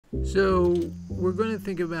So we're going to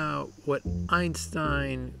think about what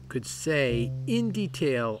Einstein could say in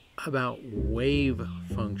detail about wave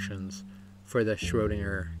functions for the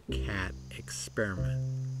Schrödinger cat experiment.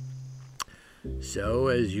 So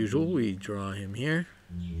as usual, we draw him here,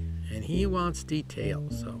 and he wants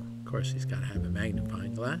details. So of course he's got to have a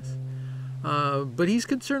magnifying glass. But he's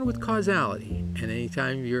concerned with causality, and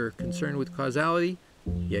anytime you're concerned with causality,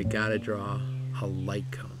 you got to draw a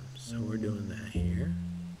light cone. So we're doing that here.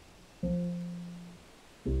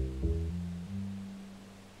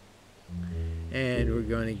 And we're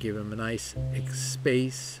going to give him a nice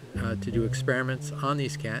space to do experiments on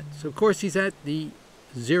these cats. So of course he's at the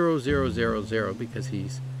 0, 0, 0, 0 because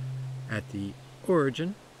he's at the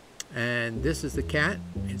origin. And this is the cat.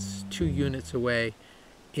 It's 2 units away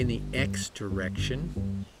in the X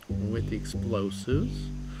direction with the explosives.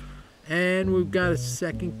 And we've got a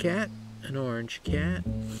second cat, an orange cat.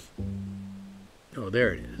 Oh,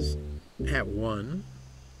 there it is, at 1.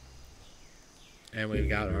 And we've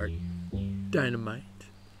got our dynamite.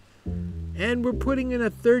 And we're putting in a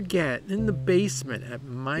third cat in the basement at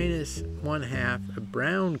 -1/2, a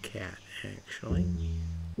brown cat, actually.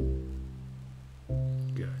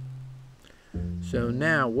 Good. So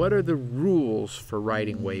now, what are the rules for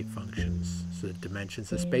writing wave functions? So the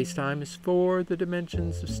dimensions of space-time is 4. The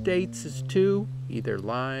dimensions of states is 2, either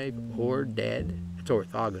live or dead. It's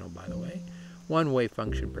orthogonal, by the way. 1 wave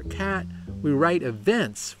function per cat. We write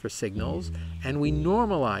events for signals, and we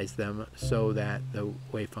normalize them so that the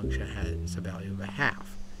wave function has a value of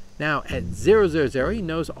 1/2. Now, at 0, 0, 0, he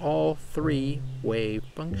knows all 3 wave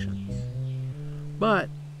functions. But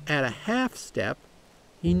at a 1/2 step,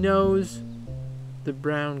 he knows the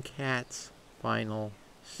brown cat's final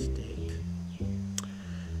state.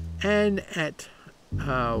 And at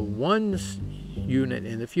 1 unit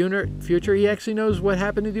in the future, he actually knows what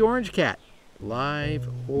happened to the orange cat, live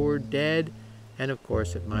or dead. And of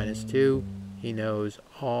course at -2 he knows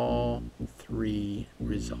all 3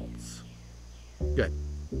 results. Good.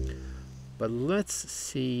 But let's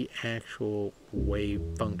see actual wave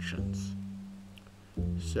functions.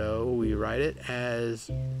 So we write it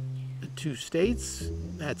as 2 states.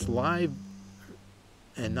 That's live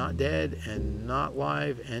and not dead, and not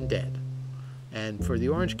live and dead. And for the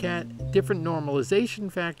orange cat, different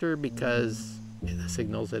normalization factor because the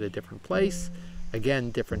signal's at a different place.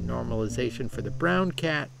 Again, different normalization for the brown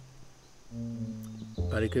cat,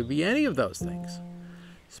 but it could be any of those things.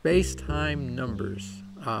 Space-time numbers,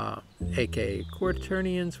 aka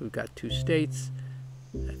quaternions. We've got 2 states,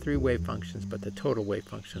 3 wave functions, but the total wave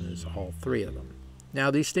function is all 3 of them.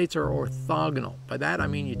 Now these states are orthogonal. By that I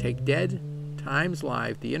mean you take dead times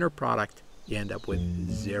live, the inner product, you end up with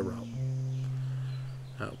 0.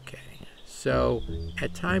 Okay. So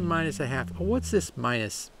at time -1/2, oh, what's this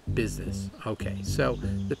minus business? Okay, so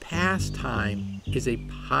the past time is a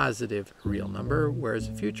positive real number, whereas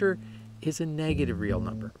the future is a negative real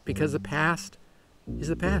number, because the past is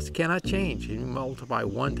the past. It cannot change. You multiply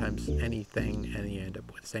 1 times anything and you end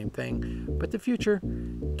up with the same thing, but the future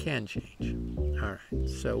can change. All right,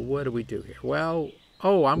 so what do we do here? Well,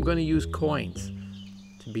 I'm going to use coins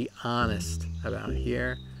to be honest about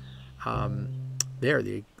here. There,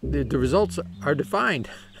 the results are defined.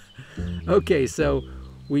 Okay, so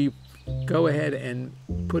we go ahead and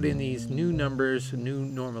put in these new numbers, new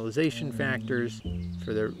normalization factors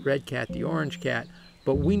for the red cat, the orange cat,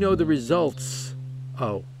 but we know the results,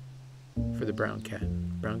 for the brown cat.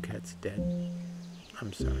 Brown cat's dead.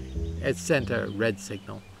 I'm sorry. It sent a red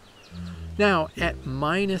signal. Now, at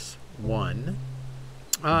 -1,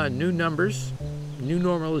 new numbers, new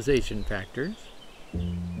normalization factors.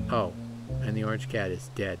 And the orange cat is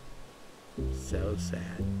dead. So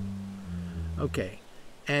sad. Okay,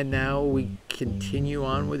 and now we continue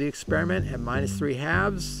on with the experiment at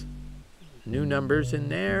 -3/2. New numbers in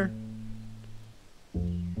there.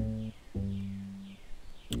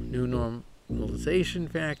 New normalization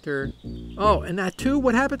factor. And that 2,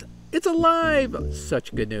 what happened? It's alive!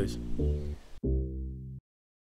 Such good news.